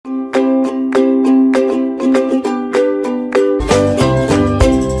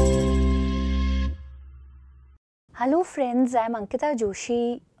Hello friends, I am Ankita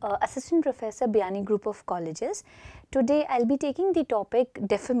Joshi, Assistant Professor, Biyani Group of Colleges. Today I will be taking the topic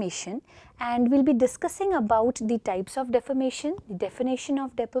defamation and we will be discussing about the types of defamation, the definition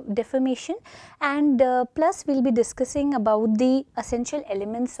of defamation, and plus we will be discussing about the essential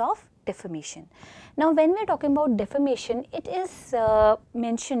elements of defamation. Now when we are talking about defamation, it is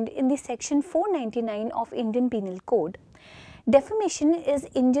mentioned in the section 499 of Indian Penal Code. Defamation is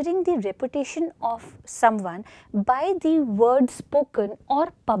injuring the reputation of someone by the words spoken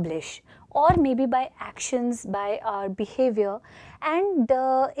or published, or maybe by actions, by our behavior, and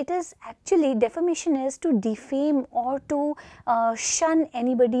it is actually, defamation is to defame or to shun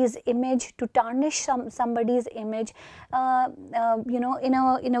anybody's image, to tarnish somebody's image, in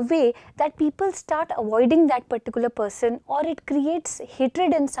a way that people start avoiding that particular person, or it creates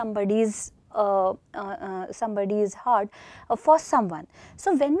hatred in somebody's heart for someone.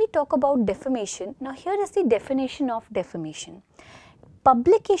 So when we talk about defamation, now here is the definition of defamation.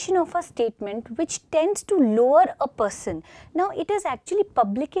 Publication of a statement which tends to lower a person. Now it is actually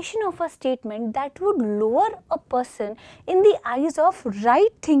publication of a statement that would lower a person in the eyes of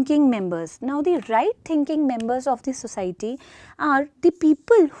right thinking members. Now the right thinking members of the society are the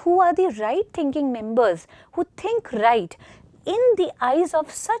people who are the right thinking members, who think right. In the eyes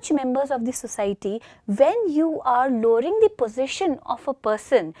of such members of the society, when you are lowering the position of a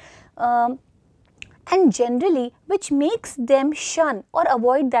person, and generally which makes them shun or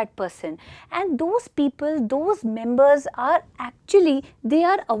avoid that person, and those people, those members are actually, they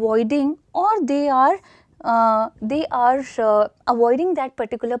are avoiding, or they are avoiding that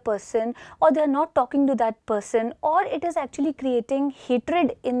particular person, or they are not talking to that person, or it is actually creating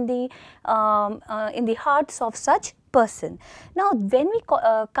hatred in the hearts of such person. Now when we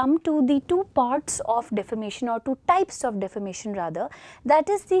come to the two parts of defamation, or two types of defamation rather, that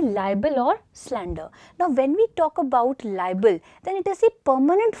is the libel or slander. Now when we talk about libel, then it is a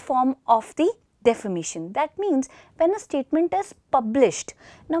permanent form of the defamation. That means when a statement is published.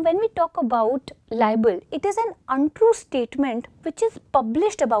 Now when we talk about libel, it is an untrue statement which is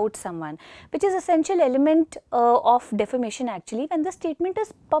published about someone, which is essential element of defamation actually. When the statement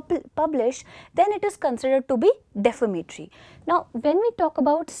is published, then it is considered to be defamatory. Now when we talk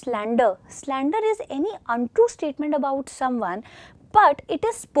about slander, slander is any untrue statement about someone, but it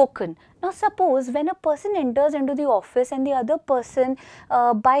is spoken. Now suppose when a person enters into the office and the other person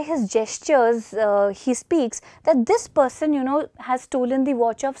by his gestures he speaks that this person has stolen the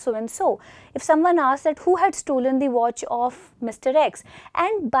watch of so and so. If someone asks that who had stolen the watch of Mr. X,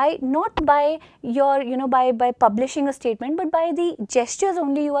 and by not by your by publishing a statement, but by the gestures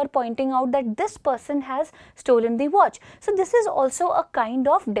only you are pointing out that this person has stolen the watch. So this is also a kind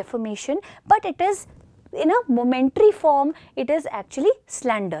of defamation, but it is in a momentary form, it is actually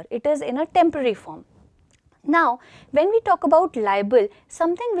slander, it is in a temporary form. Now when we talk about libel,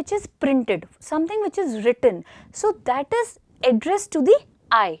 something which is printed, something which is written, so that is addressed to the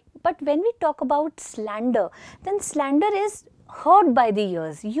eye. But when we talk about slander, then slander is heard by the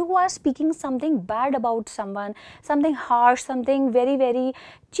ears. You are speaking something bad about someone, something harsh, something very, very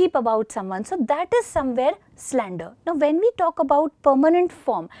cheap about someone. So that is somewhere slander. Now when we talk about permanent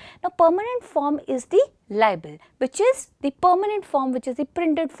form, now permanent form is the libel, which is the permanent form, which is the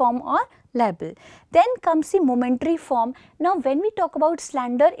printed form or libel. Then comes the momentary form. Now when we talk about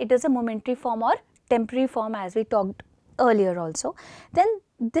slander, it is a momentary form or temporary form, as we talked earlier also. Then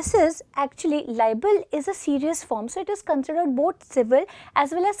this is actually, libel is a serious form, so it is considered both civil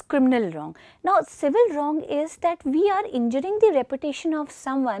as well as criminal wrong. Now civil wrong is that we are injuring the reputation of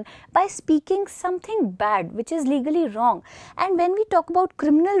someone by speaking something bad which is legally wrong. And when we talk about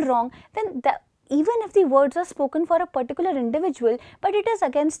criminal wrong, then even if the words are spoken for a particular individual, but it is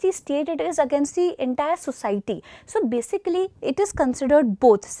against the state, it is against the entire society. So basically it is considered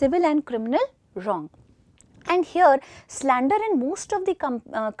both civil and criminal wrong. And here slander in most of the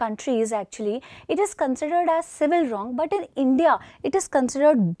countries actually, it is considered as civil wrong, but in India it is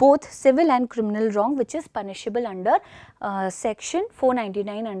considered both civil and criminal wrong, which is punishable under section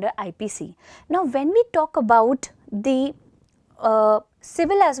 499 under IPC. Now when we talk about the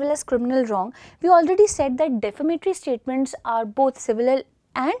civil as well as criminal wrong, we already said that defamatory statements are both civil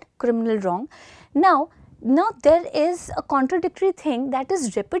and criminal wrong. Now there is a contradictory thing, that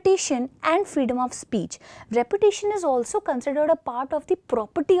is reputation and freedom of speech. Reputation is also considered a part of the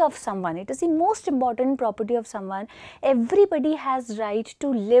property of someone. It is the most important property of someone. Everybody has right to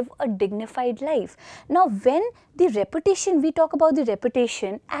live a dignified life. Now when the reputation, we talk about the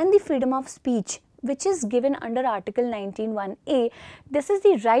reputation and the freedom of speech, which is given under Article 19(1)(a), this is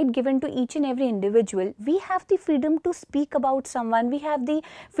the right given to each and every individual. We have the freedom to speak about someone, we have the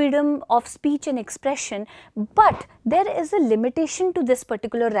freedom of speech and expression, but there is a limitation to this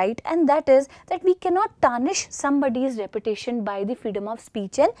particular right, and that is that we cannot tarnish somebody's reputation by the freedom of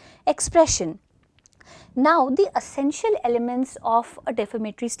speech and expression. Now, the essential elements of a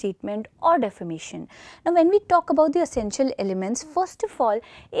defamatory statement or defamation. Now, when we talk about the essential elements, first of all,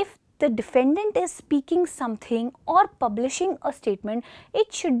 if the defendant is speaking something or publishing a statement,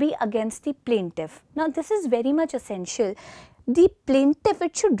 it should be against the plaintiff. Now, this is very much essential. The plaintiff,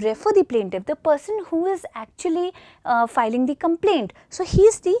 it should refer the plaintiff, the person who is actually filing the complaint. So, he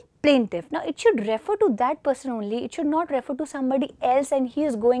is the plaintiff. Now, it should refer to that person only, it should not refer to somebody else and he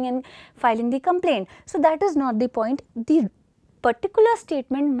is going and filing the complaint. So, that is not the point. The particular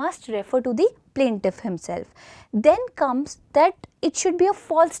statement must refer to the plaintiff himself. Then comes that it should be a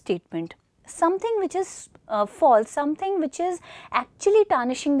false statement, something which is false, something which is actually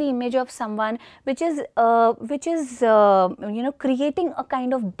tarnishing the image of someone, which is creating a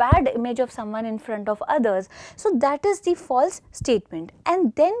kind of bad image of someone in front of others. So, that is the false statement.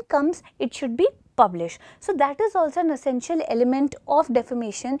 And then comes it should be published. So, that is also an essential element of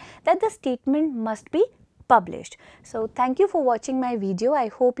defamation, that the statement must be published. So, thank you for watching my video. I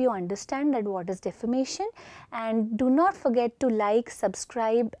hope you understand that what is defamation, and do not forget to like,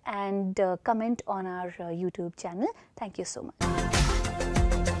 subscribe and comment on our YouTube channel. Thank you so much.